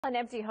An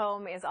empty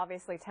home is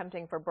obviously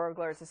tempting for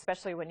burglars,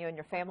 especially when you and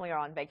your family are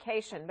on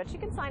vacation, but you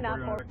can sign up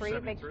for free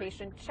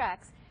vacation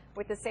checks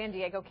with the San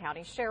Diego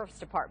County Sheriff's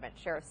Department.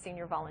 Sheriff's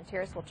senior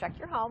volunteers will check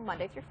your home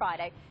Monday through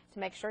Friday to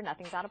make sure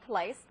nothing's out of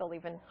place. They'll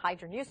even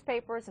hide your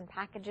newspapers and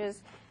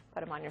packages,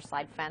 put them on your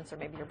side fence or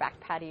maybe your back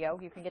patio.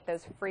 You can get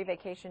those free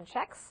vacation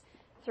checks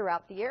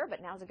throughout the year,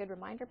 but now's a good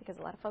reminder because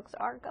a lot of folks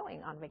are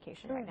going on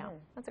vacation right now.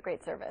 That's a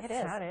great service. It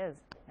is. That is.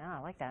 Yeah,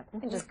 I like that.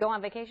 You can just go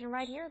on vacation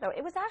right here, though.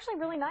 It was actually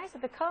really nice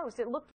at the coast. It looked